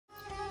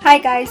Hi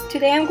guys,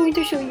 today I'm going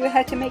to show you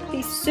how to make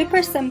these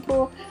super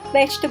simple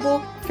vegetable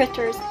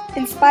fritters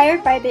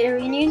inspired by the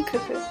Iranian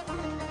kuku.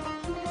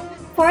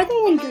 For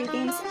the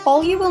ingredients,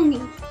 all you will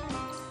need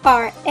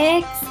are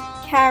eggs,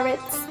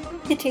 carrots,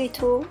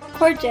 potato,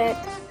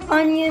 courgette,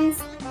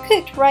 onions,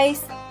 cooked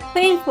rice,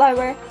 plain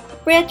flour,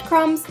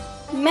 breadcrumbs,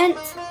 mint,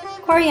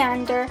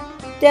 coriander,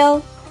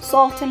 dill,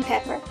 salt and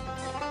pepper.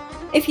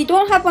 If you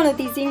don't have one of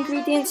these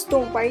ingredients,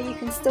 don't worry, you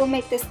can still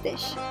make this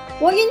dish.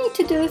 What you need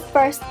to do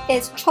first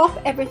is chop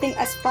everything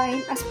as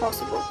fine as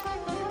possible.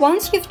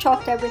 Once you've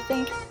chopped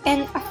everything,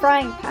 in a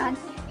frying pan,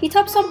 heat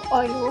up some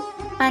oil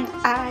and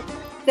add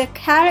the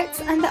carrots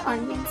and the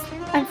onions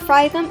and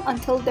fry them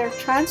until they're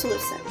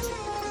translucent.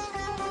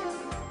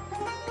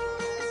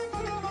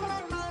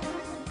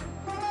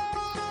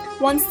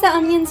 Once the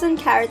onions and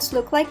carrots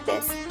look like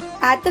this,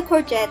 add the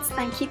courgettes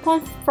and keep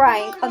on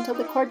frying until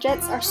the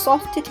courgettes are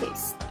soft to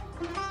taste.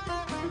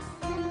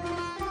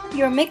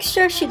 Your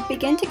mixture should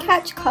begin to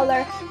catch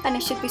colour and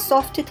it should be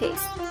soft to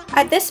taste.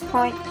 At this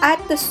point,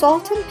 add the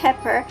salt and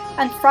pepper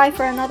and fry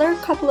for another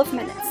couple of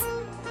minutes.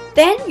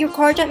 Then your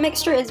courgette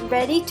mixture is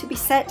ready to be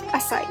set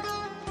aside.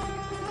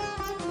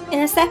 In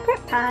a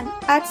separate pan,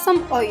 add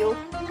some oil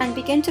and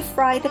begin to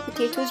fry the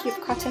potatoes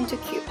you've cut into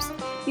cubes.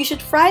 You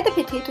should fry the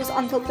potatoes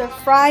until they're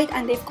fried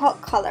and they've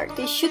got colour.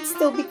 They should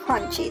still be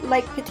crunchy,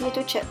 like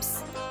potato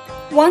chips.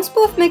 Once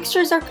both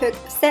mixtures are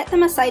cooked, set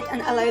them aside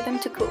and allow them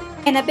to cool.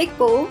 In a big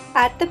bowl,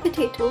 add the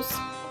potatoes,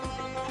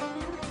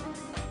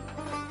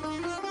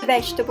 the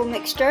vegetable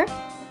mixture,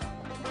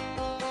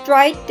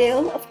 dried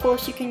dill, of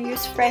course you can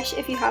use fresh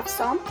if you have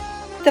some,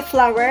 the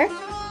flour,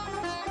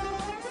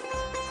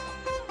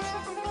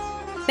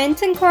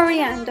 mint and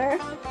coriander,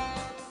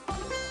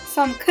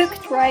 some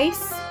cooked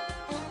rice,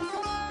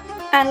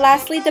 and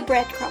lastly the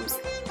breadcrumbs.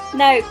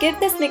 Now give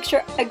this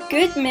mixture a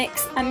good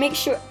mix and make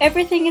sure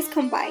everything is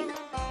combined.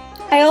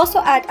 I also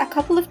add a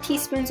couple of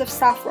teaspoons of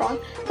saffron,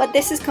 but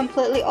this is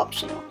completely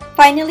optional.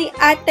 Finally,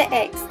 add the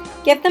eggs.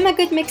 Give them a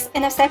good mix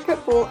in a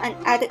separate bowl and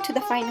add it to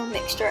the final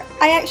mixture.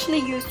 I actually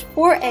used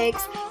 4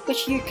 eggs,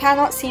 which you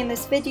cannot see in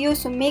this video,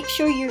 so make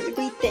sure you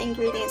read the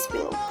ingredients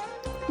below.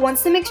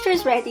 Once the mixture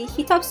is ready,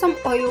 heat up some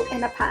oil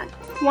in a pan.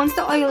 Once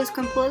the oil is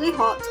completely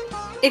hot,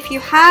 if you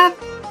have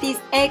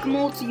these egg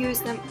molds, use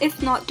them.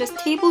 If not, just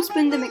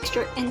tablespoon the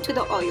mixture into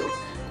the oil,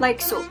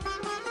 like so,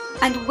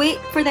 and wait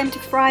for them to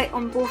fry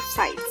on both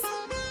sides.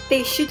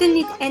 They shouldn't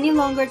need any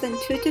longer than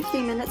 2 to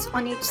 3 minutes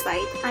on each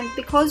side, and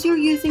because you're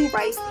using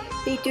rice,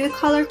 they do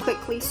colour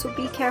quickly, so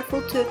be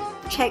careful to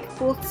check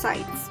both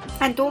sides.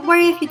 And don't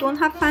worry if you don't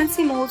have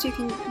fancy molds, you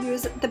can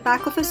use the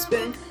back of a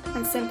spoon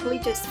and simply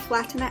just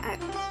flatten it out.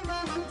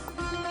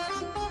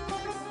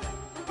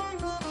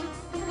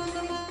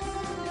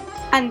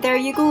 And there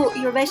you go,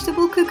 your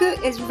vegetable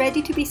kuku is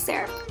ready to be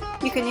served.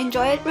 You can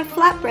enjoy it with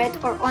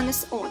flatbread or on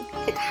its own.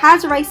 It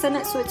has rice in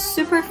it, so it's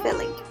super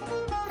filling.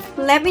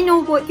 Let me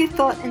know what you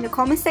thought in the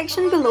comment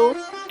section below.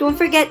 Don't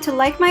forget to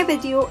like my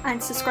video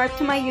and subscribe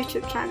to my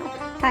YouTube channel.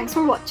 Thanks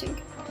for watching.